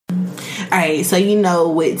Alright, so you know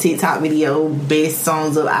what TikTok video best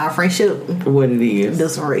songs of our friendship? What it is?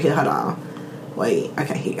 This one right here. Hold on. Wait.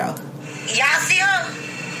 Okay, here you go. Y'all see her?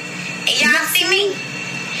 And y'all see me?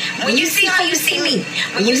 When you see her, you see me.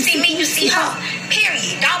 When you see me, you see her.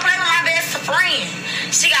 Period. Don't play with my best friend.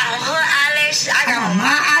 She got on her eyelashes. I got on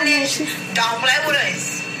my eyelashes. Don't play with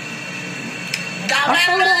us. Don't play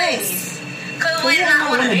with us. Because we're not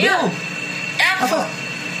one of them. Ever.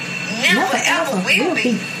 Never ever will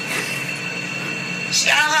be. She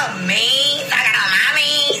got on her means. I got on my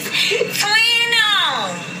means.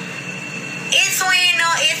 Twin-o. It's twin-o.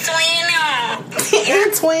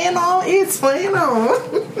 It's twin-o. It's twin on.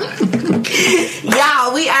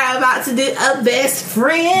 Y'all, we are about to do a best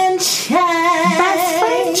friend check.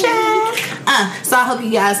 So I hope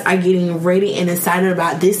you guys are getting ready and excited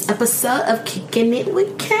about this episode of Kicking It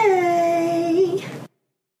with Kay.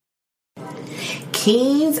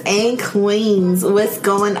 Kings and queens, what's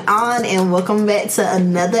going on? And welcome back to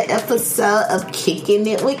another episode of Kicking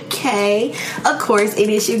It with Kay. Of course, it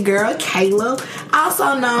is your girl Kayla,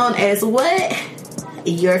 also known as what?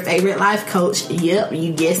 Your favorite life coach. Yep,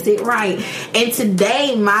 you guessed it right. And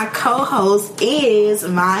today my co-host is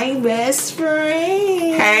my best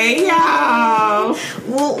friend. Hey y'all.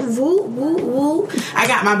 Woo, woo, woo, woo. I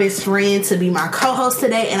got my best friend to be my co-host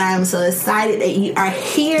today, and I am so excited that you are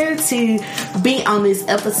here to be on this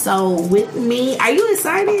episode with me. Are you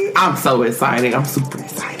excited? I'm so excited. I'm super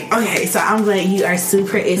excited. Okay, so I'm glad you are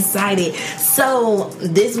super excited. So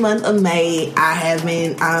this month of May, I have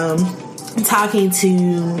been talking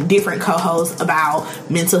to different co-hosts about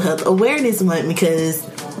Mental Health Awareness Month, because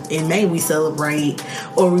in May we celebrate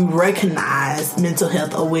or we recognize mental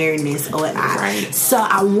health awareness or whatnot. Right. So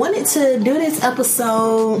I wanted to do this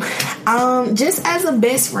episode just as a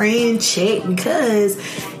best friend check, because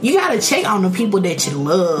you gotta check on the people that you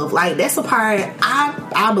love. Like, that's a part,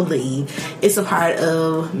 I believe it's a part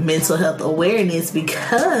of mental health awareness,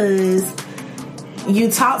 because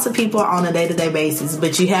you talk to people on a day-to-day basis,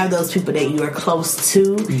 but you have those people that you are close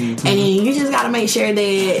to, and you just got to make sure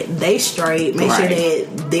that they straight, make sure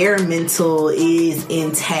that their mental is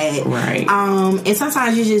intact. Right. And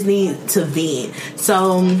sometimes you just need to vent.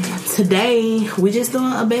 So today we're just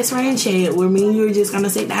doing a best friend chat where me and you are just going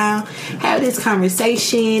to sit down, have this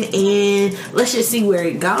conversation, and let's just see where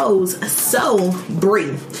it goes. So,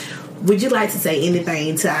 Bree, would you like to say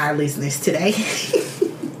anything to our listeners today?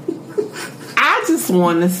 I just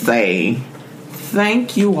want to say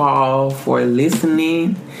thank you all for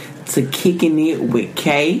listening to Kicking It with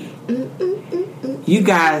Kay. You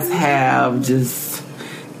guys have just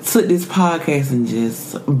took this podcast and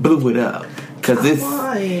just blew it up, because it's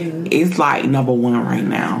like number one right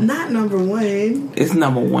now. Not number one. It's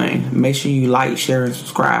number one. Make sure you like, share, and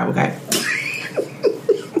subscribe. Okay.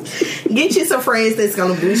 Get you some friends that's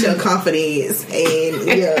gonna boost your confidence, and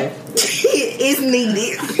yeah, it's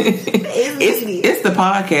needed. It's the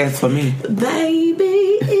podcast for me,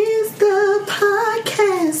 baby. It's the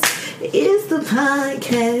podcast. It's the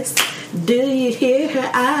podcast. Do you hear her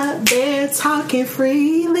out there talking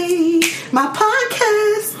freely? My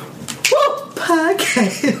podcast. Woo,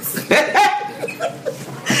 podcast.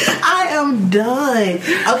 I am done.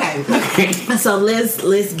 Okay. So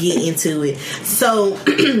let's get into it. So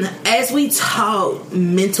as we talk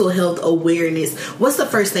mental health awareness, what's the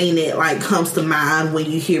first thing that like comes to mind when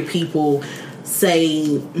you hear people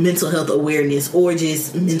say mental health awareness, or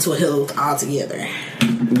just mental health altogether?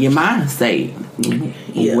 Your mind state.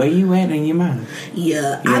 Yeah. Where you at in your mind?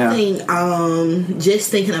 Yeah. I think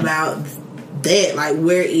just thinking about that, like,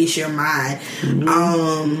 where is your mind?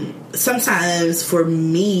 Sometimes for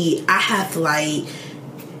me, I have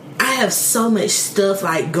so much stuff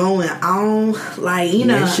like going on, like, you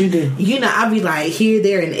know. Yes, you do. You know, I be like here,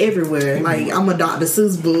 there, and everywhere. Like, I'm a Dr.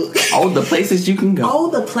 Seuss book. All the places you can go.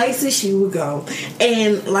 All the places you would go,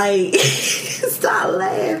 and like, stop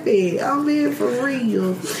laughing. I'm being for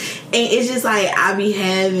real. And it's just like I be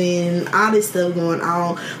having all this stuff going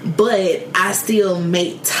on, but I still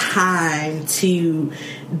make time to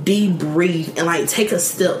debrief and like take a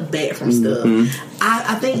step back from stuff.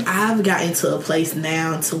 I think I've gotten to a place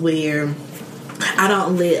now to where I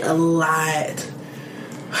don't let a lot,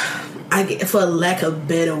 for lack of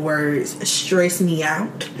better words, stress me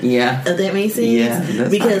out. Yeah. If that makes sense. Yeah.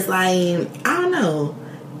 Because like, I don't know.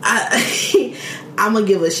 I'm gonna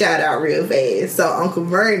give a shout out real fast. So Uncle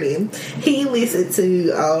Vernon, he listened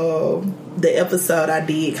to the episode I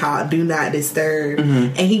did called Do Not Disturb,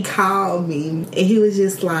 and he called me and he was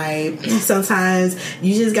just like, sometimes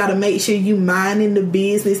you just got to make sure you minding the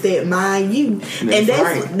business that mind you.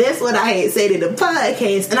 That's what I had said in the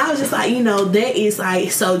podcast, and I was just like, that is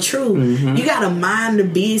like so true. You got to mind the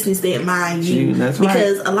business that mind you. That's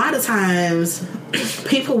because a lot of times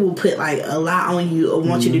people will put like a lot on you or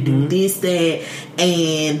want you to do this, that,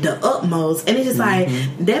 and the utmost, and it's just like,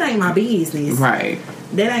 that ain't my business. Right.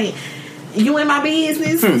 That ain't you in my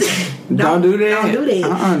business. Don't do that. Don't do that.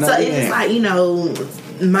 Don't so do it's just like,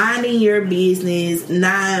 minding your business,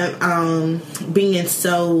 not being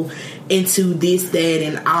so into this, that,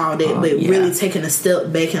 and all that, but really taking a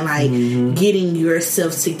step back and like getting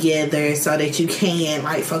yourself together so that you can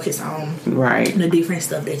like focus on the different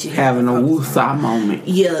stuff that you having a woosah moment.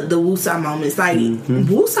 Yeah, the woosah moments. Like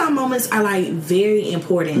woosah moments are like very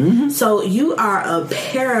important. So you are a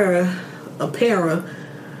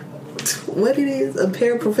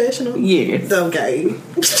paraprofessional? Yes. Okay.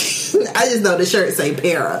 I just know the shirt say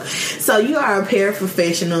para. So you are a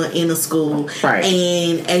paraprofessional in a school. Right.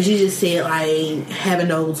 And as you just said, like having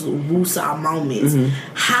those woosah moments.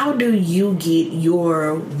 How do you get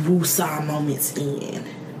your woosah moments in?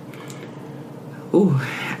 Ooh,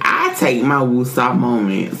 I take my woosah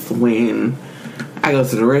moments when I go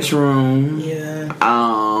to the restroom. Yeah.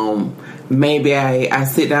 Maybe I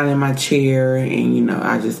sit down in my chair and,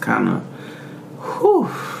 I just kind of,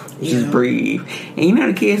 just breathe. And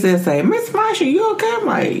the kids that say, Miss Marsha, you okay? I'm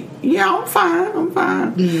like, yeah, I'm fine.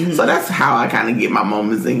 So that's how I kind of get my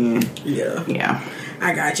moments in. Yeah.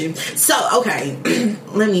 I got you. So, okay,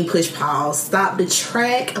 let me push pause. Stop the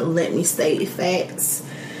track. Let me state facts.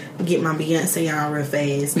 Get my Beyonce on real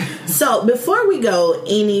fast. So, before we go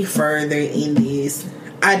any further in this,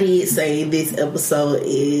 I did say this episode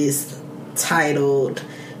is titled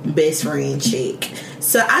Best Friend Chick.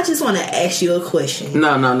 So I just want to ask you a question.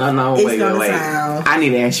 No. Wait. I need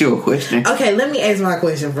to ask you a question. Okay, let me ask my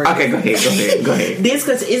question first. Okay, go ahead. This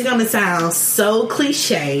question is going to sound so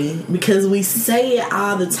cliche because we say it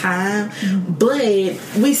all the time, but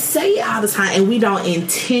we say it all the time and we don't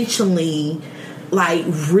intentionally like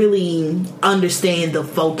really understand the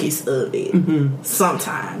focus of it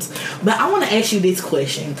sometimes. But I want to ask you this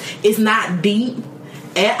question. It's not deep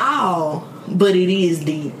at all, but it is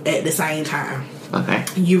deep at the same time. Okay.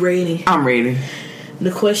 You ready? I'm ready.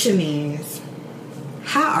 The question is,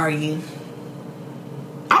 how are you?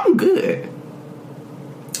 I'm good.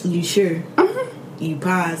 You sure? You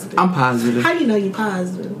positive? I'm positive. How you know you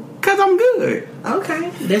positive? Because I'm good. Okay.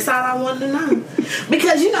 That's all I wanted to know.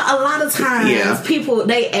 Because, a lot of times people,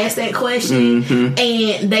 they ask that question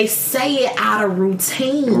and they say it out of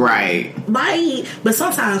routine. Right. Like, but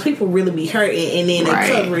sometimes people really be hurting and then they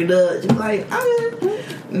cover it up. Just like,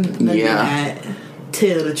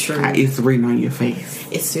 tell the truth. It's written on your face.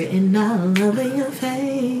 It's written all over your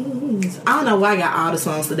face. I don't know why I got all the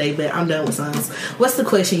songs today, but I'm done with songs. What's the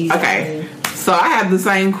question you got? Okay. So I have the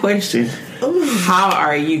same question. Ooh. How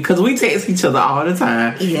are you? Because we text each other all the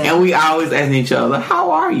time. Yeah. And we always ask each other,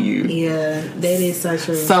 how are you? Yeah, that is so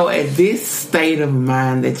true. So at this state of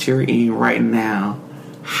mind that you're in right now,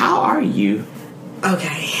 how are you?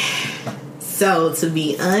 Okay. So to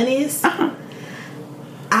be honest,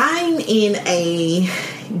 I'm in a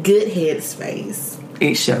good headspace.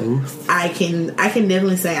 It shows. I can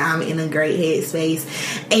definitely say I'm in a great headspace.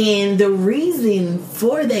 And the reason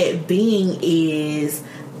for that being is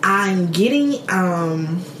I'm getting,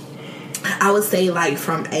 I would say like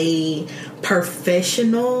from a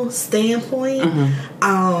professional standpoint,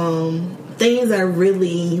 things are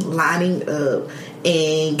really lining up.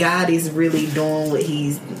 And God is really doing what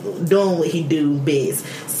he do best.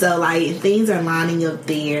 So like things are lining up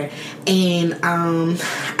there, and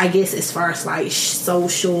I guess as far as like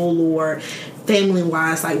social or family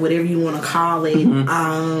wise, like whatever you want to call it,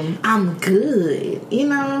 I'm good.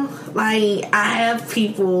 Like I have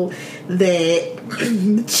people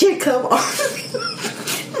that check up on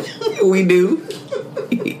me. We do.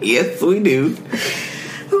 Yes, we do.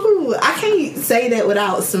 Ooh, I can't say that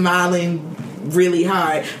without smiling really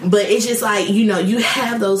hard, but it's just like you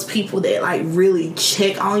have those people that like really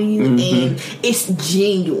check on you, and it's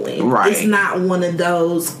genuine. Right. It's not one of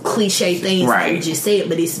those cliche things right. that you just said,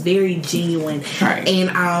 but it's very genuine. Right.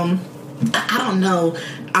 And I don't know,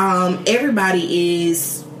 everybody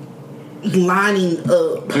is lining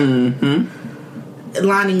up.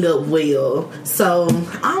 Lining up well, so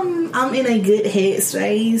I'm in a good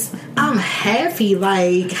headspace. I'm happy,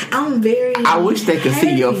 like I'm very. I wish they could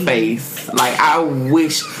see your face. Like I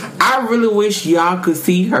really wish y'all could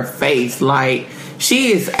see her face. Like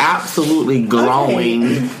she is absolutely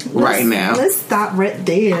glowing right now. Let's stop right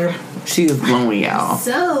there. She is glowing, y'all.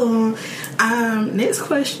 So, next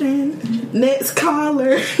question. Next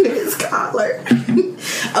caller.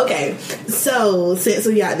 Okay, so since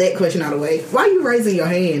we got that question out of the way, why are you raising your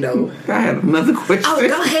hand, though? I had another question. Oh,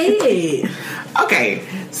 go ahead. Okay,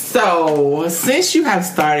 so since you have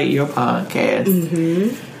started your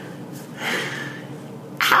podcast,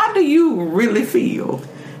 how do you really feel?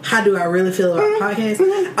 How do I really feel about podcasts?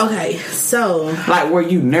 Okay, so... Like, were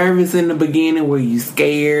you nervous in the beginning? Were you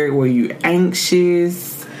scared? Were you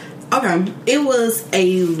anxious? Okay, it was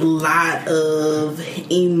a lot of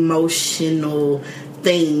emotional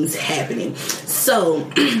things happening. So...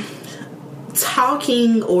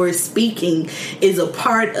 talking or speaking is a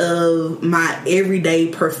part of my everyday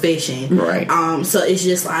profession. Right. So it's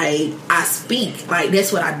just like I speak. Like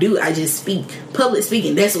that's what I do. I just speak. Public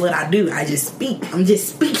speaking, that's what I do. I just speak. I'm just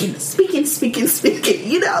speaking,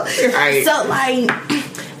 you know? Right. So like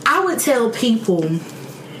I would tell people,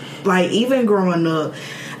 like even growing up,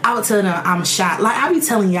 I would tell them I'm shy. Like, I be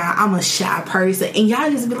telling y'all I'm a shy person. And y'all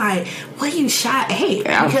just be like, what are you shy at?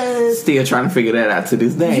 Yeah, because I'm still trying to figure that out to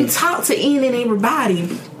this day. you talk to any and everybody.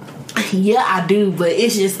 Yeah, I do. But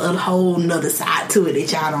it's just a whole nother side to it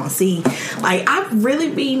that y'all don't see. Like, I really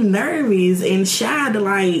be nervous and shy to,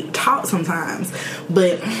 like, talk sometimes.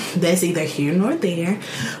 But that's either here nor there.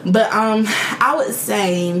 But I would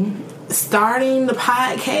say starting the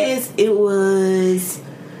podcast, it was...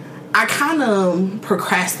 I kind of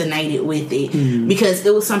procrastinated with it because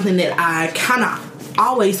it was something that I kind of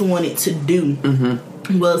always wanted to do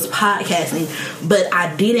was podcasting, but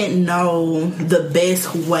I didn't know the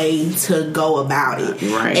best way to go about it.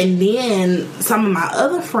 Right. And then some of my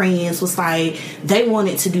other friends was like, they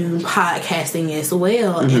wanted to do podcasting as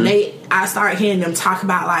well. And I started hearing them talk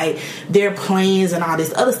about like their plans and all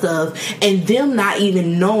this other stuff, and them not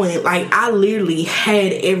even knowing, like I literally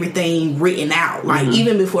had everything written out, like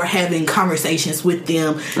even before having conversations with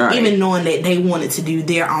them, even knowing that they wanted to do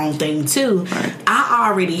their own thing too. I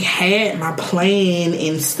already had my plan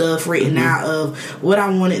and stuff written out of what I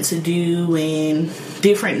wanted to do and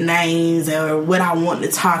different names or what I wanted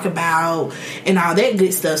to talk about and all that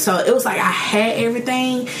good stuff. So it was like I had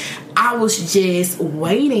everything. I was just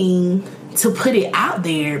waiting to put it out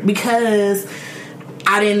there because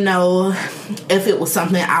I didn't know if it was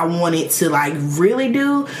something I wanted to like really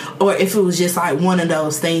do or if it was just like one of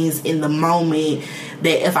those things in the moment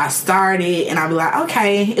that if I started and I'd be like,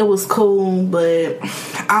 okay, it was cool, but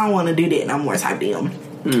I don't want to do that no more type deal.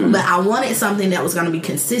 But I wanted something that was going to be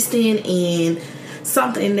consistent and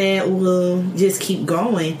something that will just keep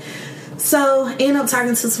going. So, ended up talking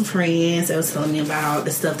to some friends that was telling me about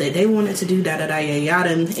the stuff that they wanted to do, yada,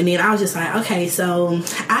 yada. And then I was just like, okay, so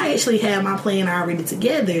I actually had my plan already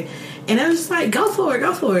together. And I was just like, go for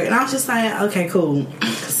it. And I was just like, okay, cool.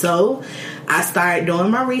 So, I started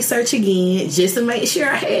doing my research again just to make sure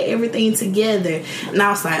I had everything together. And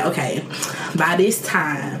I was like, okay, by this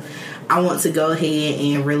time, I want to go ahead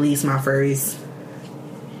and release my first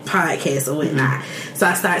podcast or whatnot. So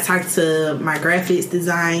I started talking to my graphics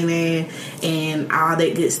designer and all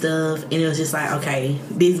that good stuff, and it was just like, okay,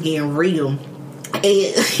 this getting real.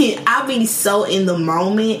 And I'll be so in the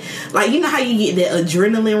moment, like you know how you get that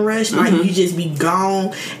adrenaline rush, like you just be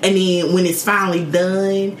gone, and then when it's finally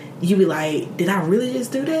done, you be like, did I really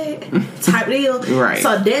just do that? Type deal. Right.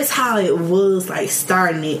 So that's how it was, like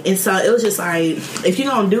starting it. And so it was just like, if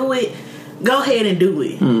you're gonna do it, go ahead and do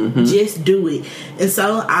it. Just do it. And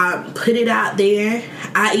so I put it out there.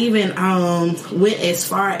 I even went as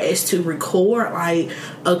far as to record like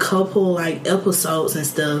a couple like episodes and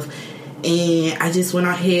stuff. And I just went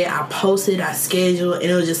ahead, I posted, I scheduled, and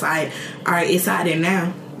it was just like, all right, it's out there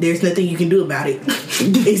now. There's nothing you can do about it.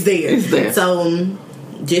 It's there. It's there. So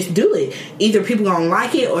just do it. Either people gonna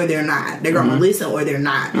like it or they're not. They're gonna listen or they're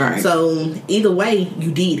not. Right. So either way,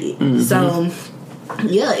 you did it. So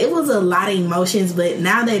yeah, it was a lot of emotions, but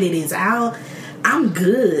now that it is out, I'm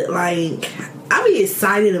good. Like, I be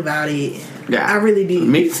excited about it. Yeah, I really do.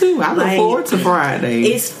 Me too. I look forward to Friday.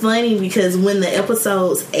 It's funny because when the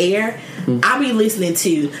episodes air, I be listening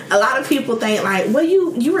to. A lot of people think like, well,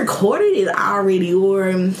 you recorded it already, or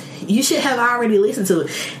you should have already listened to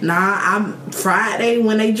it. Nah, I'm Friday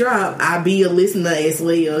when they drop, I be a listener as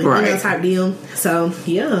well. Right. You know, type deal. So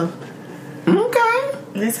yeah. Okay.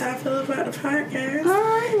 That's how I feel about the podcast. All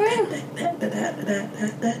right, man.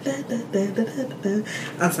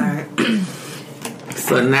 I'm sorry.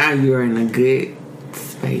 So now you're in a good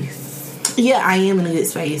space. Yeah, I am in a good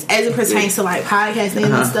space. As it pertains to like podcasting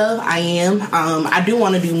and stuff, I am. I do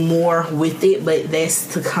want to do more with it, but that's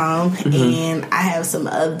to come. And I have some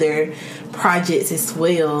other projects as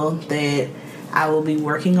well that I will be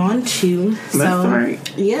working on 2. That's right.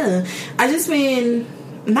 Yeah, I just been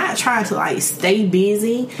not trying to like stay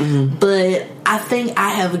busy, but I think I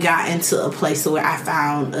have gotten to a place where I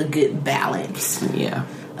found a good balance. Yeah.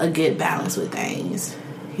 A good balance with things.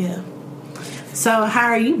 Yeah. So how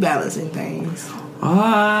are you balancing things?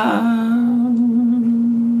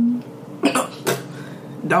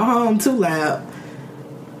 Don't hum too loud.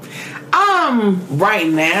 Right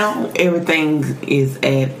now, everything is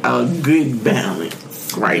at a good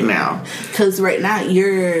balance right now. Because right now,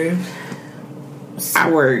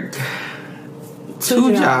 I work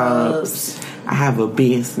 2 jobs. I have a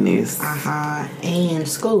business. And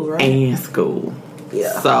school, right? And school.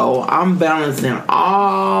 Yeah. So, I'm balancing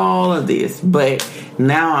all of this. But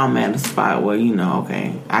now I'm at a spot where,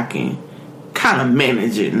 okay, I can kind of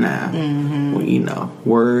manage it now. Well,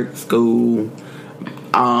 work, school,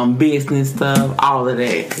 business stuff, all of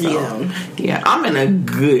that. So, yeah, I'm in a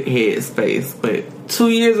good headspace. But 2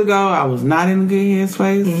 years ago, I was not in a good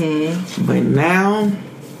headspace. But now,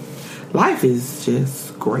 life is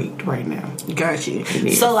just great right now. Got you.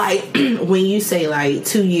 So, like, when you say, like,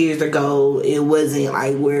 2 years ago, it wasn't,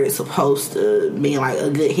 like, where it's supposed to be, like, a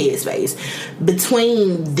good headspace.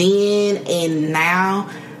 Between then and now,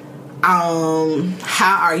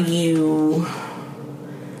 how are you...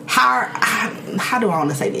 How do I want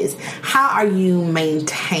to say this? How are you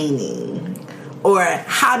maintaining, or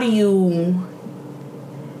how do you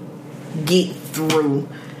get through?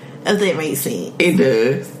 If that makes sense. It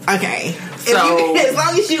does. Okay. So as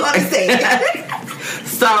long as you understand.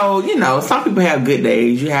 So some people have good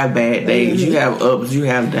days. You have bad days. You have ups. You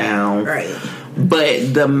have downs. Right.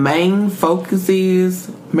 But the main focus is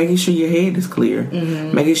making sure your head is clear,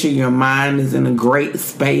 making sure your mind is in a great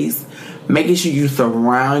space. Making sure you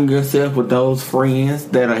surround yourself with those friends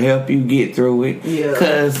that'll help you get through it. Yeah.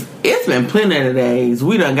 Because it's been plenty of days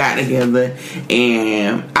we done got together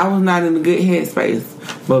and I was not in a good headspace.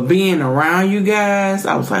 But being around you guys,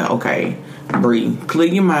 I was like, okay, breathe, clear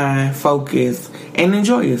your mind, focus, and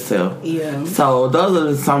enjoy yourself. Yeah. So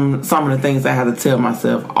those are some of the things I have to tell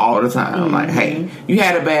myself all the time. Like, hey, you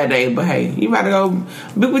had a bad day, but hey, you about to go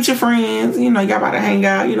be with your friends. Y'all about to hang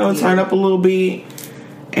out. Turn up a little bit.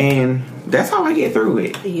 And that's how I get through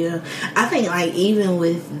it. Yeah. I think, like, even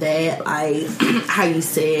with that, like, how you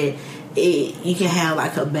said, you can have,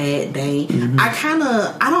 like, a bad day.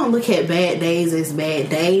 I don't look at bad days as bad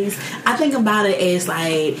days. I think about it as,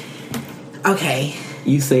 like, okay.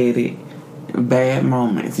 You said it. Bad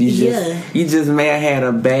moments. You just may have had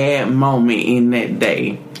a bad moment in that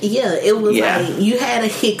day. Yeah, it was like you had a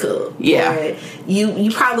hiccup. Yeah.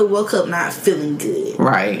 You probably woke up not feeling good.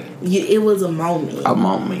 Right. It was a moment. A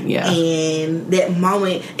moment, yeah. And that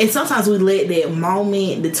moment, and sometimes we let that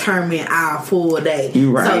moment determine our full day.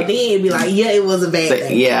 You right. So then it'd be like, yeah, it was a bad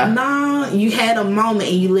day. Yeah. No, you had a moment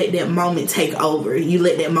and you let that moment take over. You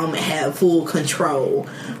let that moment have full control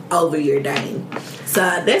over your day. So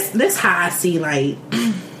that's how I see, like,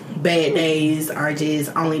 bad days are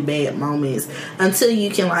just only bad moments until you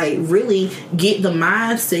can, like, really get the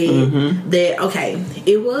mindset that, okay,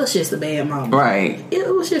 it was just a bad moment. Right. It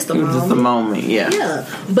was just a moment. Just a moment, yeah. Yeah.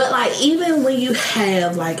 But, like, even when you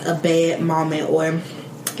have, like, a bad moment, or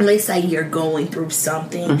let's say you're going through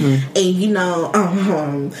something and,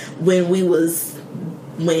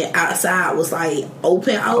 when outside was, like,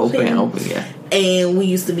 open, yeah. And we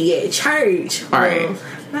used to be at church. Right.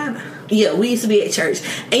 We used to be at church.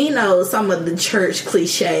 And some of the church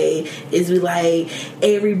cliche is be like,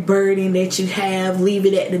 every burden that you have, leave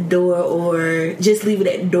it at the door, or just leave it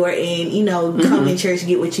at the door and, come in church,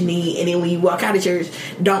 get what you need. And then when you walk out of church,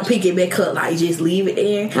 don't pick it back up. Like, just leave it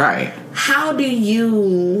there. Right. How do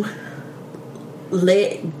you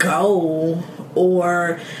let go,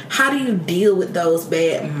 or how do you deal with those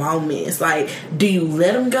bad moments? Like, do you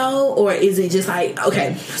let them go, or is it just like,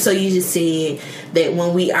 okay, so you just said that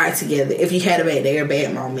when we are together, if you had a bad day or a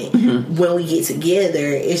bad moment, when we get together,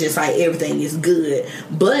 it's just like everything is good.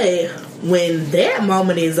 But when that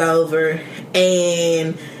moment is over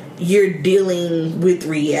and you're dealing with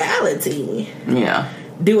reality,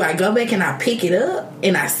 do I go back and I pick it up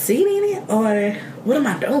and I sit in it, or what am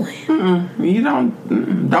I doing? You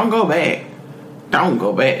don't go back. Don't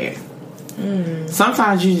go back.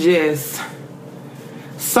 Sometimes you just,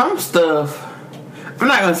 some stuff, I'm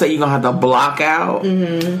not gonna say you're gonna have to block out,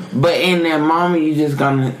 but in that moment you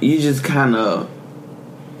just kind of,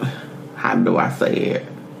 how do I say it?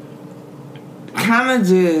 Kind of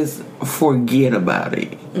just forget about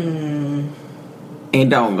it and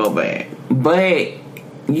don't go back. But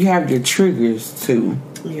you have your triggers too.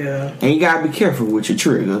 Yeah. And you gotta be careful with your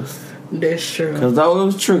triggers. That's true. Because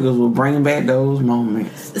those triggers will bring back those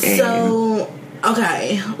moments. So,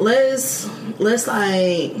 Okay, let's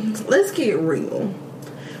get real.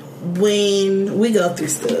 When we go through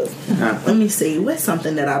stuff, let me see. What's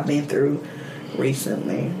something that I've been through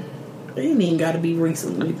recently? It ain't even got to be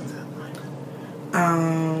recently.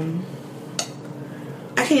 I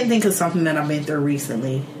can't think of something that I've been through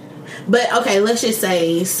recently. But okay, let's just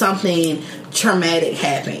say something traumatic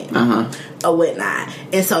happened or whatnot,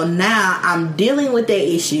 and so now I'm dealing with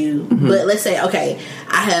that issue. But let's say, okay,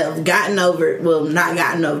 I have gotten over, well, not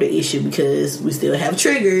gotten over the issue because we still have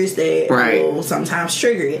triggers that will sometimes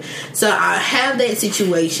trigger it. So I have that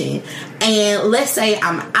situation, and let's say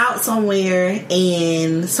I'm out somewhere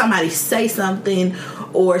and somebody say something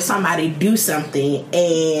or somebody do something,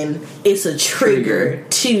 and it's a trigger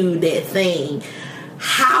to that thing.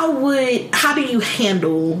 How do you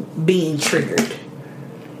handle being triggered?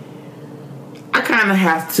 I kind of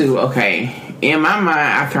have to, in my mind,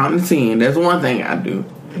 I count to 10. That's one thing I do.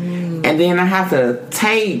 And then I have to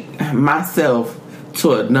take myself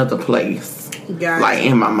to another place. Gotcha. Like,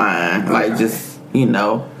 in my mind. Okay. Like, just,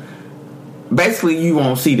 basically you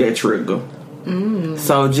won't see that trigger.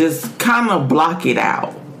 So just kind of block it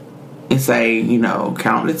out. And say,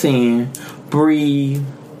 count to 10, breathe,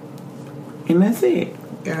 and that's it.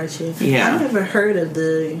 Gotcha. Yeah. I've never heard of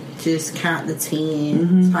the just count to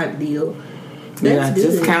 10 type deal. That's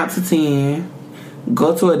good. Just count to 10,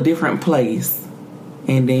 go to a different place,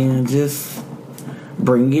 and then just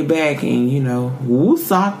bring it back and, we'll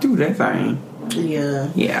saw through that thing. Yeah.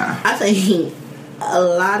 Yeah. I think a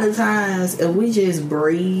lot of times if we just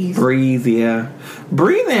breathe. Breathing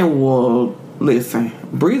will do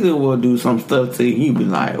some stuff to you. You be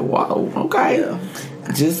like, whoa, okay. Yeah.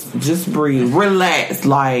 Just breathe. Relax.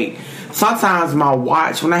 Like, sometimes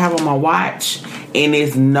when I have on my watch and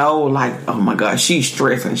it's oh my God, she's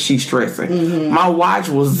stressing. My watch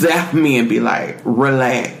will zap me and be like,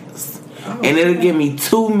 relax. And it'll give me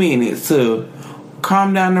 2 minutes to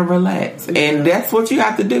calm down and relax. Yeah. And that's what you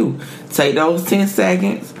have to do. Take those 10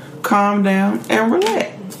 seconds, calm down, and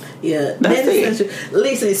relax. Yeah, that's it.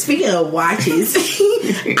 Listen, speaking of watches,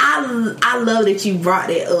 I love that you brought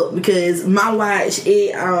that up because my watch,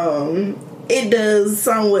 it does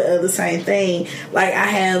somewhat of the same thing. Like I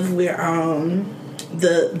have where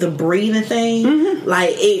the breathing thing,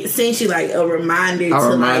 like it sends you like a reminder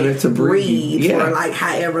to breathe for like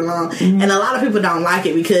however long. And a lot of people don't like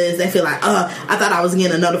it because they feel like, I thought I was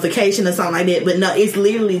getting a notification or something like that. But no, it's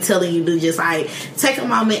literally telling you to just like take a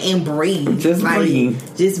moment and breathe. Just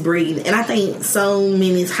breathe. And I think so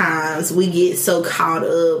many times we get so caught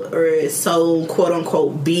up or so quote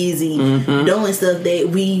unquote busy doing stuff that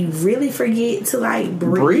we really forget to like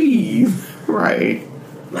breathe. Right.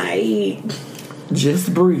 Like,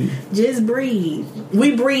 just breathe.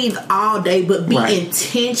 We breathe all day, but be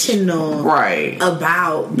intentional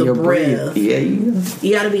about the breath. Yeah,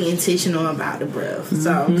 you got to be intentional about the breath.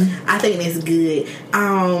 So I think that's good.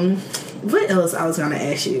 What else I was going to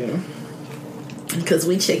ask you? Because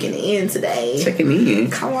we checking in today.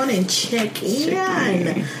 Come on and check in.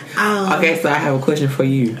 Okay, so I have a question for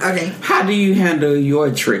you. Okay. How do you handle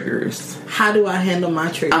your triggers? How do I handle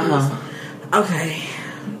my triggers? Okay.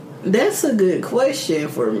 That's a good question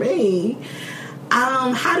for me.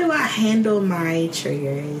 How do I handle my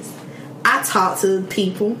triggers? I talk to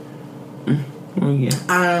people.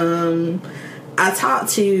 I talk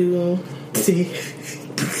to...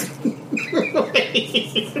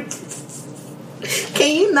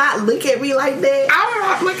 Can you not look at me like that? I'm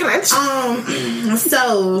not looking at you.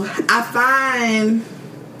 So I find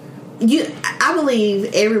I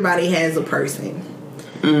believe everybody has a person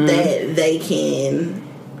that they can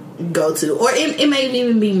go to, or it may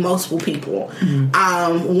even be multiple people.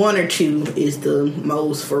 One or two is the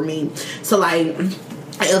most for me. So like,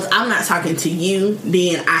 if I'm not talking to you,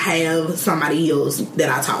 then I have somebody else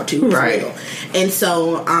that I talk to as well. And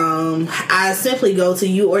so I simply go to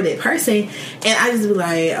you or that person, and I just be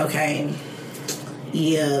like, okay,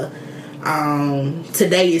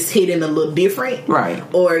 today is hitting a little different,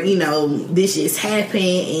 or this just happened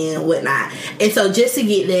and whatnot. And so just to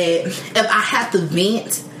get that, if I have to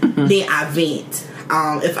vent, then I vent.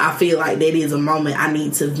 If I feel like that is a moment I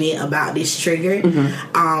need to vent about this trigger,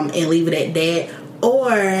 and leave it at that.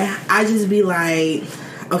 Or I just be like,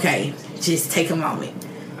 okay, just take a moment,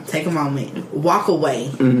 walk away.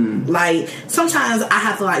 Like sometimes I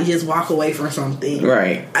have to like just walk away from something.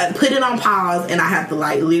 I put it on pause and I have to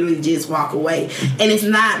like literally just walk away. And it's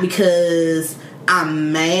not because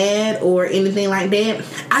I'm mad or anything like that.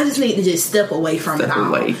 I just need to just step away from it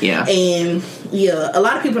all. Yeah. And yeah, a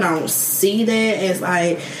lot of people don't see that as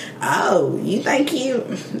like, oh, you think you...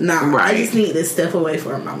 No, I just need to step away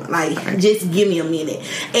for a moment. Like, just give me a minute.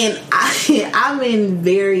 And I've been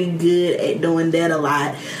very good at doing that a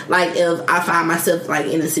lot. Like, if I find myself, like,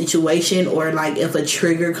 in a situation or, like, if a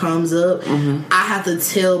trigger comes up, I have to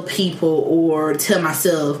tell people or tell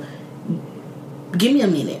myself, give me a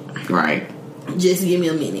minute. Right. Just give me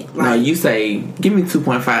a minute. Like, no, you say, give me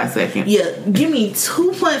 2.5 seconds. Yeah, give me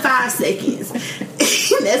 2.5 seconds.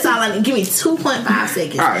 That's all I need. Give me 2.5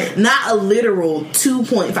 seconds. All right. Not a literal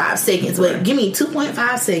 2.5 seconds, but give me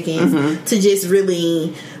 2.5 seconds to just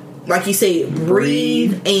really, like you say,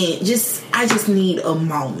 breathe and I just need a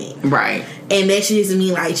moment. Right. And that's just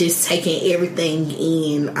me, like, just taking everything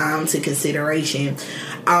in to consideration.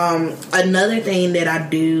 Another thing that I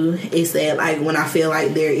do is that, like, when I feel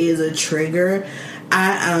like there is a trigger,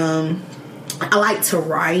 I like to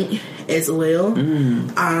write as well.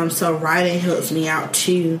 So writing helps me out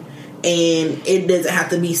too. And it doesn't have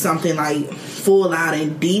to be something like full out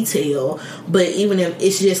in detail, but even if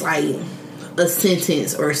it's just like a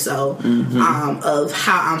sentence or so of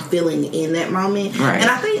how I'm feeling in that moment. Right. And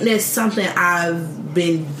I think that's something I've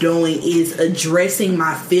been doing is addressing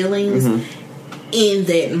my feelings in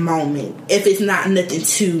that moment. If it's not nothing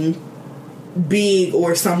too big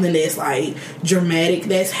or something that's like dramatic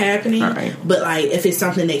that's happening, but like if it's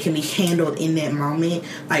something that can be handled in that moment,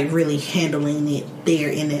 like really handling it there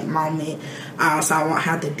in that moment, so I won't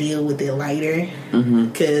have to deal with it later,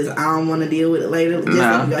 because I don't want to deal with it later. Just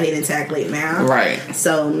let me go ahead and tackle it now. Right.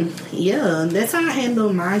 So yeah, that's how I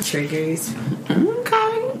handle my triggers.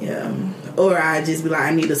 Okay. Yeah. Or I just be like,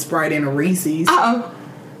 I need a Sprite and a Reese's.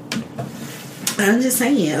 I'm just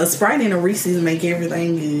saying, a Sprite and a Reese's make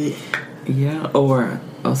everything good. Yeah, or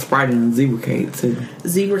a Sprite and a zebra cake too.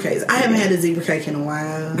 Zebra cakes. I haven't had a zebra cake in a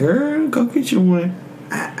while. Girl, go get you one.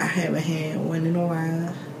 I haven't had one in a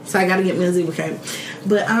while, so I got to get me a zebra cake.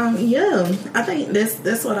 But yeah, I think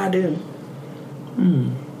that's what I do.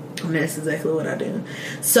 And that's exactly what I do.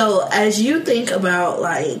 So as you think about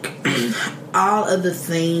like all of the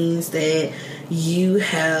things that you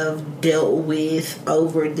have dealt with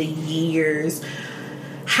over the years,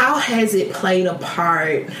 how has it played a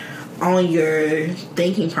part on your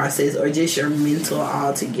thinking process or just your mental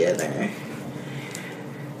altogether?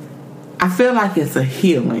 I feel like it's a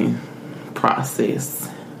healing process.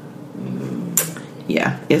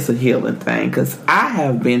 Yeah, it's a healing thing because I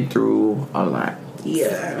have been through a lot.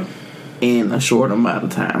 Yeah. In a short amount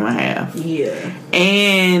of time I have. Yeah.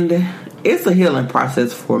 And it's a healing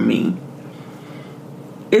process for me.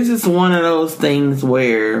 It's just one of those things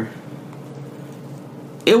where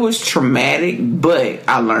it was traumatic, but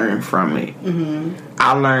I learned from it.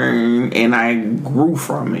 I learned and I grew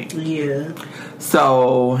from it. Yeah.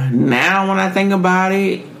 So now when I think about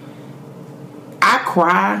it, I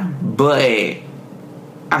cry, but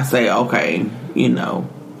I say, okay, you know,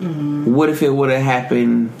 what if it would have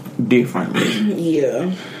happened differently?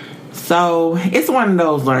 Yeah. So it's one of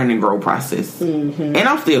those learn and grow process. And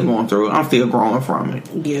I'm still going through it. I'm still growing from it.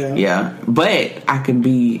 Yeah. Yeah. But I can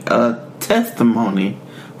be a testimony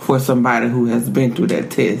for somebody who has been through that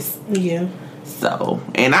test. Yeah. So,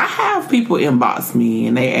 and I have people inbox me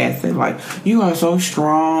and they ask me like, you are so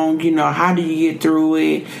strong, you know, how do you get through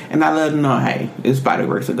it? And I let them know, hey, it's by the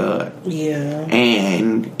grace of God. Yeah.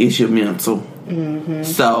 And it's your mental.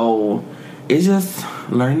 So it's just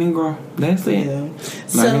learn and grow. That's it. Yeah.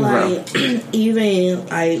 So like even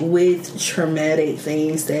like with traumatic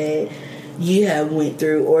things that you have went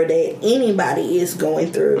through or that anybody is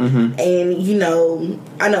going through, and you know,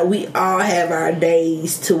 I know we all have our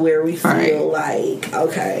days to where we feel like,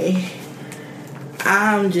 okay,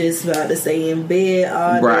 I'm just about to stay in bed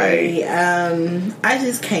all day. I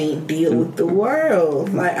just can't deal with the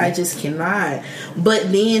world. Like, I just cannot.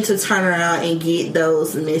 But then to turn around and get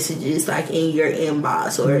those messages, like, in your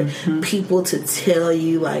inbox or people to tell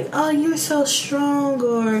you, like, oh, you're so strong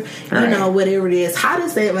or, you know, whatever it is. How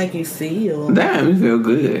does that make you feel? That made me feel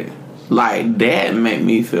good. Like, that made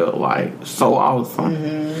me feel, like, so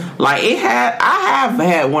awesome. Like, I have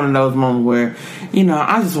had one of those moments where, you know,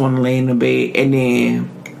 I just want to lay in the bed and then,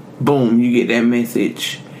 boom, you get that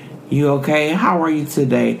message. You okay? How are you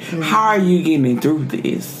today? How are you getting through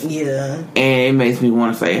this? Yeah. And it makes me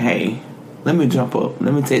want to say, hey, let me jump up.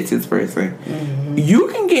 Let me text this person. You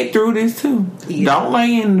can get through this too. Yeah. Don't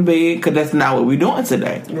lay in the bed because that's not what we're doing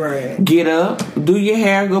today. Right. Get up, do your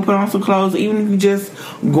hair, go put on some clothes. Even if you just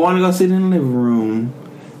going to go sit in the living room,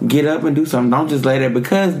 get up and do something. Don't just lay there,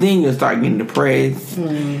 because then you'll start getting depressed.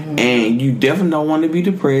 And you definitely don't want to be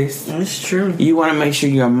depressed. That's true. You want to make sure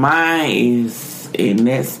your mind is in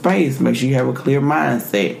that space. Make sure you have a clear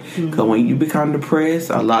mindset. Because when you become depressed,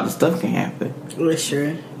 a lot of stuff can happen. That's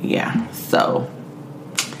true. Yeah, so.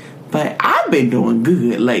 But I've been doing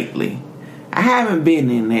good lately. I haven't been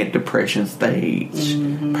in that depression stage.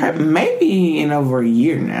 Maybe in over a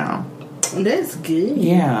year now. That's good.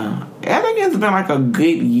 Yeah. I think it's been like a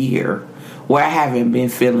good year where I haven't been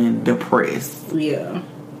feeling depressed. Yeah.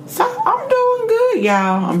 So I'm doing good,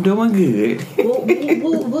 y'all. I'm doing good. Woo,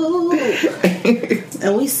 woo, woo, woo.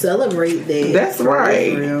 And we celebrate that. That's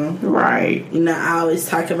right. Real. Right. You know, I always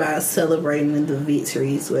talk about celebrating the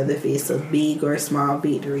victories, whether if it's a big or small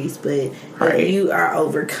victories. But if you are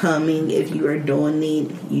overcoming, if you are doing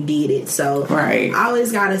it, you did it. So I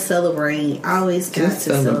always got to celebrate. I always got to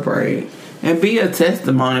celebrate. And be a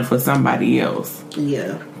testimony for somebody else.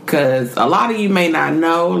 Yeah. Because a lot of you may not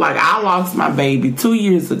know, like, I lost my baby 2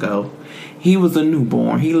 years ago. He was a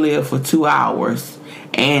newborn. He lived for 2 hours.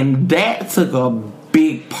 And that took a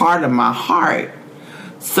big part of my heart.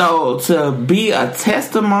 So to be a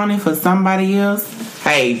testimony for somebody else,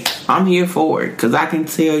 hey, I'm here for it. Because I can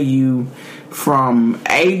tell you from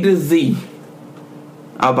A to Z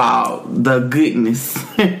about the goodness.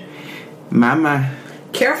 My.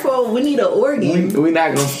 Careful, we need an organ. We're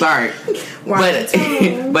not gonna start, but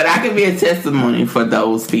I can be a testimony for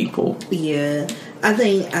those people. Yeah, I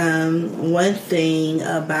think one thing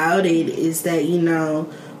about it is that, you know,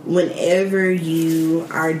 whenever you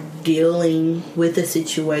are dealing with a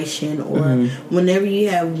situation or whenever you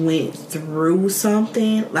have went through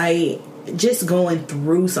something, like just going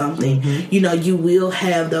through something, you know, you will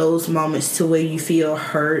have those moments to where you feel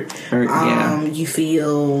hurt. You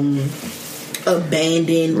feel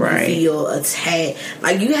abandoned, you feel attacked.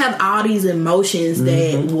 Like, you have all these emotions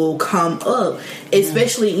that will come up,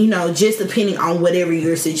 especially, you know, just depending on whatever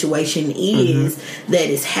your situation is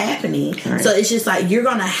that is happening. So it's just like, you're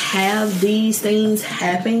gonna have these things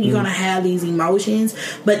happen, you're gonna have these emotions,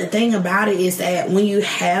 but the thing about it is that when you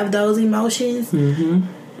have those emotions,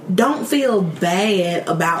 don't feel bad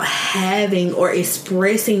about having or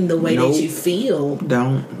expressing the way that you feel.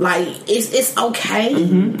 Don't. Like, it's okay.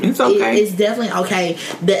 It's okay. It's definitely okay.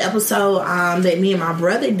 The episode that me and my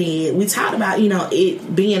brother did, we talked about, you know,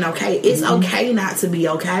 it being okay. It's okay not to be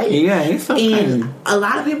okay. Yeah, it's okay. And a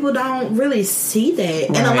lot of people don't really see that.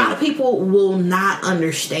 And a lot of people will not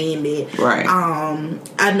understand it.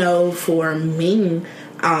 I know for me,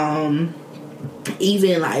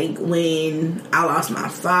 even like when I lost my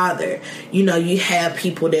father, you know, you have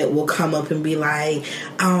people that will come up and be like,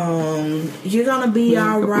 you're gonna be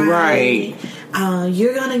all right.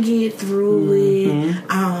 You're gonna get through it.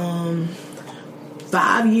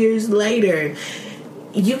 5 years later,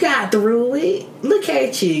 you got through it. Look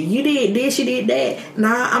at you. You did this, you did that.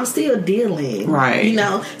 Nah, I'm still dealing. You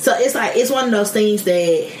know? So it's like, it's one of those things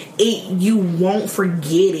that you won't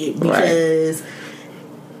forget it because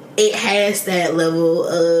it has that level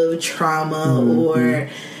of trauma or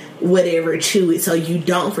whatever to it, so you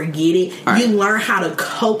don't forget it. You learn how to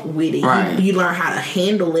cope with it. You learn how to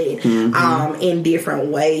handle it in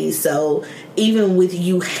different ways. So even with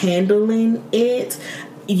you handling it,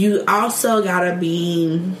 you also gotta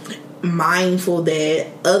be mindful that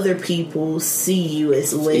other people see you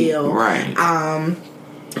as well.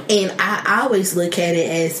 And I always look at it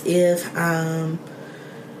as if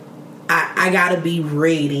I gotta be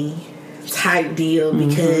ready type deal,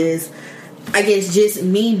 because I guess just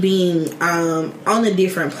me being on the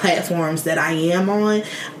different platforms that I am on,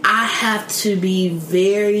 I have to be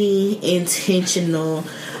very intentional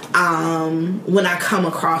when I come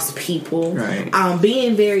across people,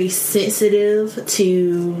 being very sensitive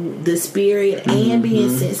to the spirit and being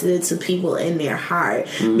sensitive to people in their heart,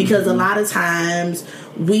 because a lot of times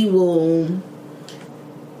we will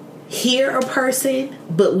hear a person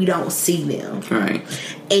but we don't see them.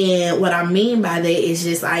 And what I mean by that is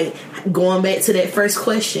just like going back to that first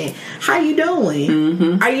question, how you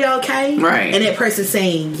doing? Are you okay? And that person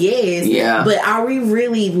saying yes, but are we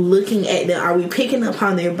really looking at them? Are we picking up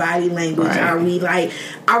on their body language? Are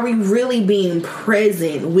we really being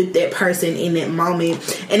present with that person in that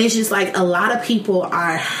moment? And it's just like a lot of people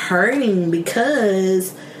are hurting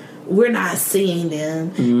because we're not seeing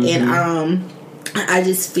them. And I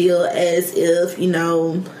just feel as if, you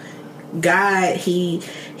know, God, He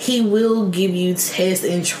will give you tests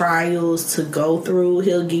and trials to go through.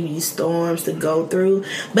 He'll give you storms to go through.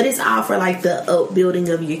 But it's all for like the upbuilding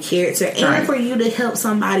of your character and for you to help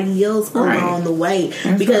somebody else along the way.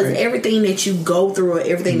 Because everything that you go through or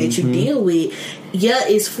everything that you deal with, yeah,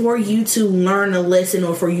 it's for you to learn a lesson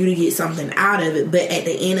or for you to get something out of it. But at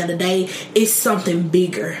the end of the day, it's something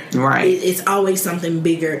bigger. Right. It's always something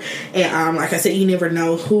bigger. And like I said, you never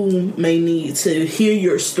know who may need to hear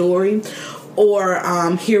your story or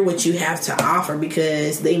hear what you have to offer,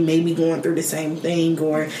 because they may be going through the same thing,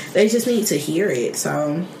 or they just need to hear it.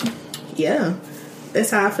 So, yeah,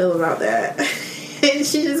 that's how I feel about that. And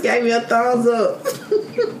she just gave me a thumbs up.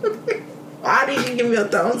 Why did you give me a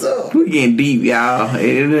thumbs up? We getting deep, y'all.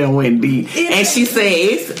 It went deep. And she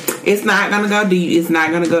says it's not gonna go deep. It's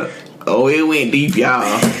not gonna go. Oh, it went deep, y'all.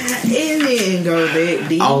 It didn't go that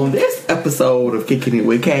deep. On this episode of Kicking It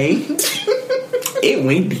with Kay, it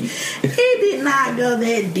went deep. It did not go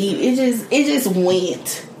that deep. It just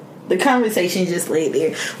went. The conversation just lay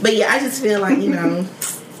there. But yeah, I just feel like,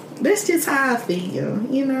 that's just how I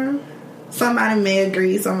feel, Somebody may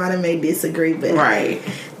agree, somebody may disagree, but right.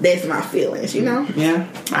 That's my feelings, Yeah.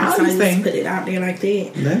 I just put it out there like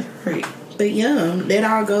that. That's right. But yeah, that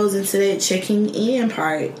all goes into that checking in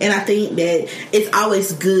part. And I think that it's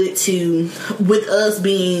always good to, with us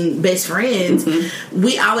being best friends,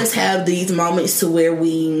 we always have these moments to where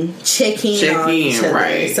we check in on each other.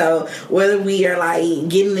 Right. So whether we are like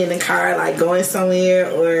getting in the car, like going somewhere,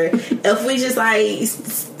 or if we just like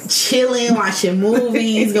chilling, watching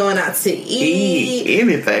movies, going out to eat,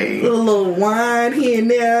 anything, a little wine here and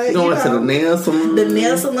there, going to the nail salon. The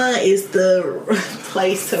nail salon is the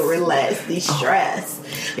place to relax, de-stress.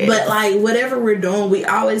 Yes. But like whatever we're doing, we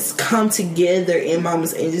always come together in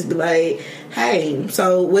moments and just be like, hey,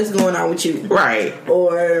 so what's going on with you? Right.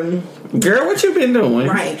 Or, girl, what you been doing?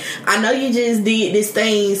 Right. I know you just did this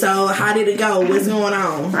thing, so how did it go? What's going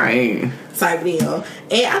on? Right. Type deal.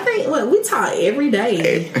 And I think we talk every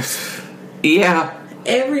day. Yeah.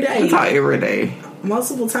 Every day. We talk every day.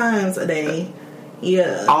 Multiple times a day.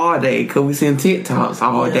 Yeah. All day, because we send TikToks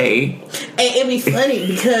all day. And it'd be funny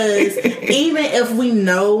because even if we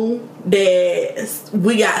know that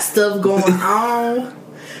we got stuff going on,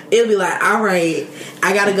 it'll be like, all right,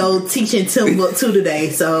 I gotta go teach in Timbuktu today,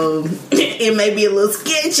 so it may be a little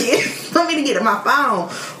sketchy for me to get to my phone.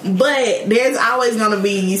 But there's always gonna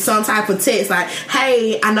be some type of text like,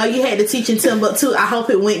 hey, I know you had to teach in Timbuktu. I hope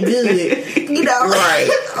it went good. Right.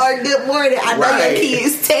 Or good morning. I know your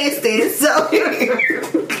kids tested, so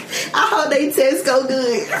I hope they test go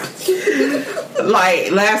good.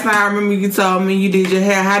 Like last night, I remember you told me you did your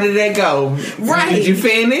hair. How did that go? Right. Did you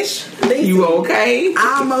finish? Listen, you okay?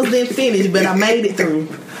 I almost didn't finish, but I made it through.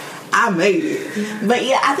 I made it. But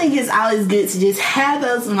yeah, I think it's always good to just have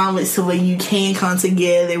those moments to where you can come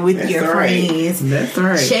together with your friends. That's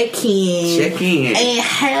right. Check in. And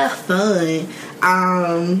have fun.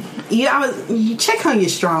 You check on your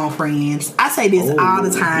strong friends. I say this all the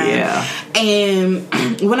time. Yeah. And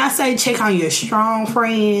when I say check on your strong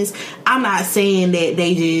friends, I'm not saying that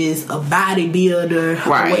they just a bodybuilder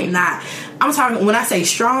or whatnot. I'm talking, when I say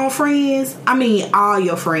strong friends, I mean all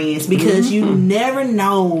your friends, because you never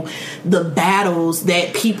know the battles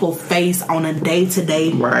that people face on a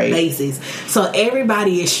day-to-day basis. So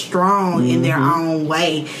everybody is strong in their own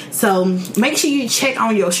way. So make sure you check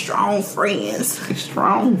on your strong friends.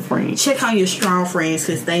 Strong friends. Check on your strong friends,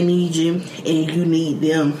 because they need you and you need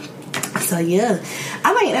them. So yeah,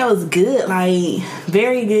 I think that was good. Like,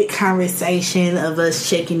 very good conversation of us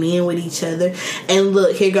checking in with each other. And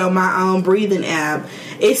look, here go my breathing app.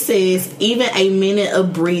 It says even a minute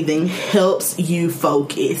of breathing helps you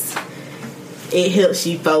focus. It helps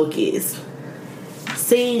you focus.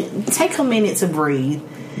 See, take a minute to breathe.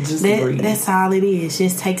 Just breathe. That's all it is.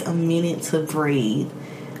 Just take a minute to breathe.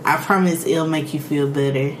 I promise it'll make you feel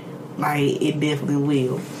better. Like, it definitely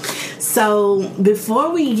will. So,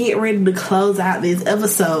 before we get ready to close out this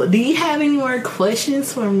episode, do you have any more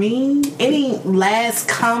questions for me? Any last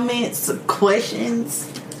comments or questions?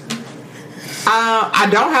 I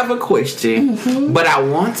don't have a question, but I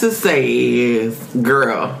want to say is,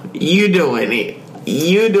 girl, you doing it.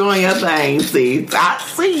 You doing your thing, sis. I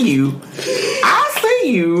see you.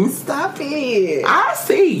 Stop it. I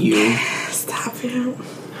see you. Stop it.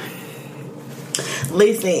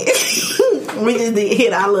 Listen, we just did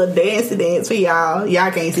hit our little dance for y'all. Y'all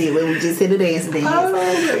can't see it, but we just hit a dance.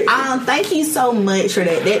 Thank you so much for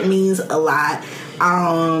that. That means a lot.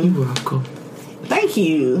 You're welcome. Thank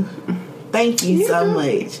you. Thank you so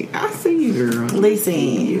much. I see you, girl.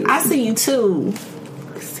 Listen, I see you too.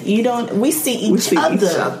 We see each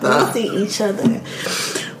other.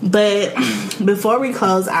 But before we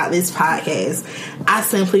close out this podcast, I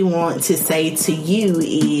simply want to say to you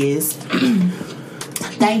is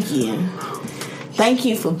thank you. Thank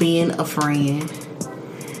you for being a friend.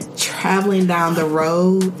 Traveling down the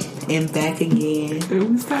road and back again.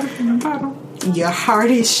 We started from the bottom. Your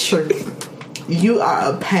heart is true. You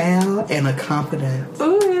are a pal and a confidant.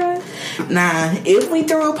 Oh, yeah. Now, if we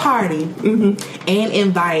threw a party and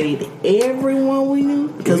invited everyone we knew,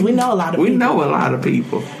 because we know a lot of people. We know a lot of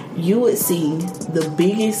people. You would see the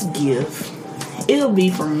biggest gift. It'll be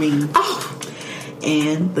from me. Oh.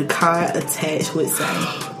 And the card attached would say,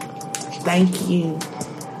 thank you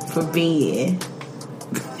for being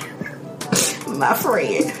my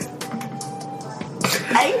friend.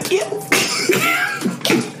 Thank you.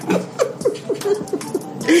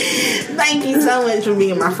 Thank you so much for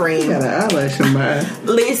being my friend. Got an eyelash in mine.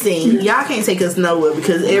 Listen, y'all can't take us nowhere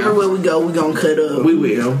because everywhere we go, we're going to cut up. We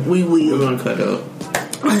will. We will. We're going to cut up.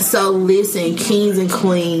 So listen, kings and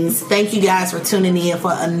queens, thank you guys for tuning in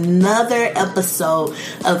for another episode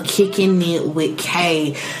of Kicking It with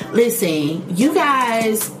Kay. Listen, you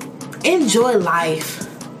guys enjoy life.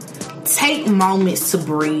 Take moments to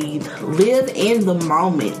breathe. Live in the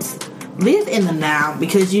moment. Live in the now,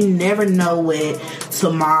 because you never know what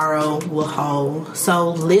tomorrow will hold. So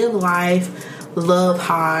live life, love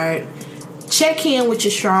hard, check in with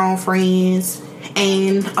your strong friends,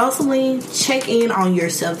 and ultimately check in on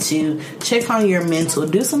yourself too. Check on your mental.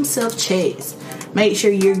 Do some self-checks. Make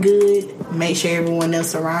sure you're good. Make sure everyone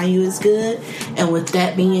else around you is good. And with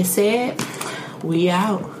that being said, we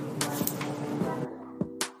out.